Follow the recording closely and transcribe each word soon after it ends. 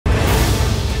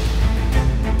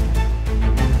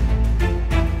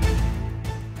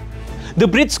The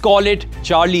Brits call it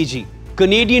Charlie G.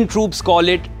 Canadian troops call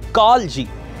it Carl G.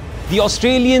 The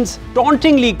Australians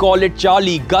tauntingly call it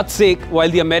Charlie Gutsake, while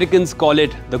the Americans call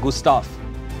it the Gustaf.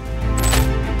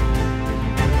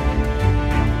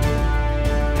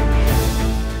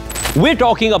 We're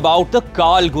talking about the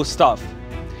Carl-Gustaf.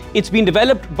 It's been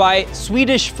developed by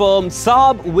Swedish firm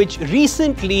SAAB, which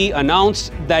recently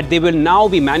announced that they will now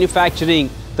be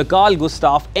manufacturing the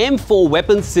Carl-Gustaf M4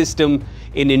 weapons system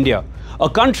in India, a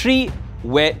country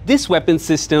where this weapon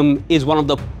system is one of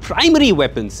the primary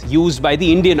weapons used by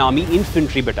the Indian Army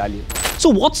Infantry Battalion. So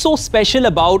what's so special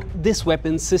about this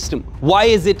weapon system? Why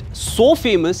is it so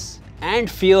famous and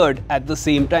feared at the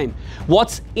same time?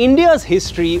 What's India's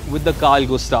history with the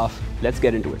Carl-Gustaf? Let's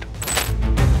get into it.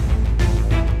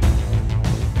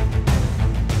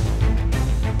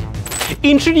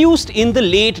 Introduced in the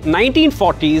late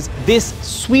 1940s, this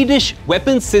Swedish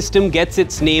weapons system gets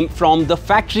its name from the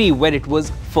factory where it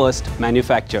was first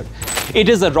manufactured. It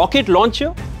is a rocket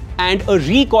launcher and a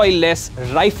recoil-less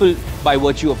rifle by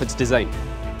virtue of its design.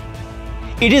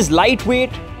 It is lightweight,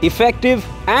 effective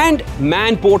and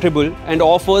man-portable and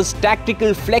offers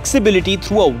tactical flexibility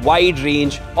through a wide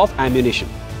range of ammunition.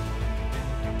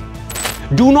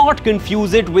 Do not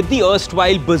confuse it with the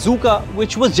erstwhile bazooka,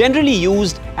 which was generally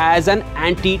used as an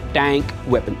anti-tank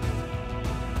weapon.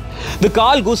 The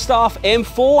Carl-Gustaf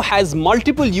M4 has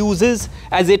multiple uses,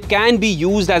 as it can be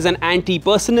used as an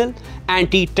anti-personnel,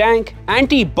 anti-tank,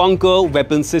 anti-bunker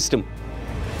weapon system.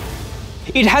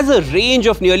 It has a range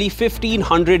of nearly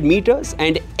 1500 meters,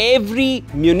 and every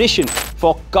munition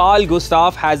for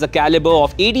Carl-Gustaf has a caliber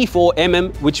of 84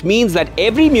 mm, which means that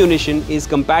every munition is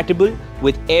compatible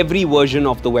with every version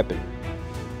of the weapon.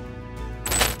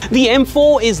 The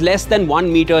M4 is less than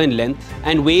 1 meter in length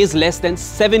and weighs less than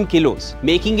 7 kilos,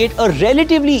 making it a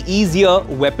relatively easier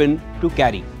weapon to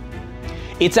carry.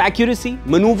 Its accuracy,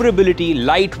 maneuverability,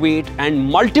 lightweight and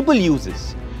multiple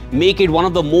uses make it one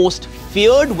of the most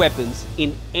feared weapons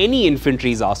in any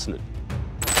infantry's arsenal.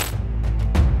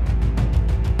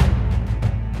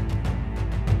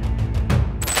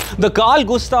 The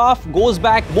Carl-Gustaf goes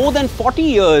back more than 40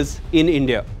 years in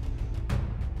India.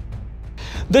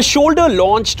 The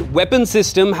shoulder-launched weapon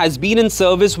system has been in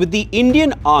service with the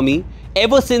Indian Army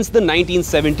ever since the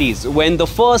 1970s, when the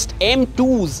first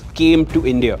M2s came to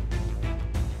India.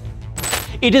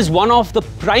 It is one of the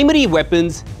primary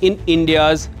weapons in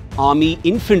India's Army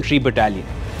Infantry Battalion.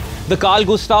 The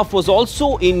Carl-Gustaf was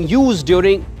also in use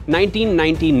during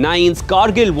 1999's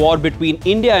Kargil war between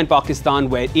India and Pakistan,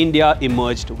 where India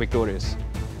emerged victorious.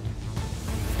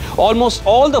 Almost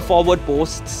all the forward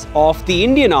posts of the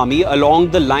Indian Army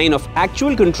along the line of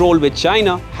actual control with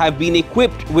China have been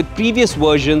equipped with previous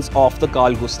versions of the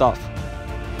Carl-Gustaf.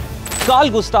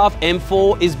 Carl-Gustaf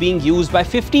M4 is being used by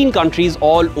 15 countries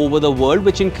all over the world,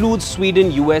 which includes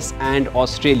Sweden, US and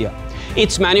Australia.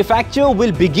 Its manufacture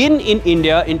will begin in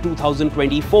India in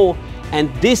 2024,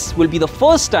 and this will be the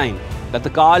first time that the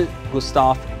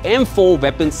Carl-Gustaf M4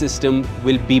 weapon system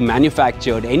will be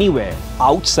manufactured anywhere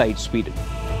outside Sweden.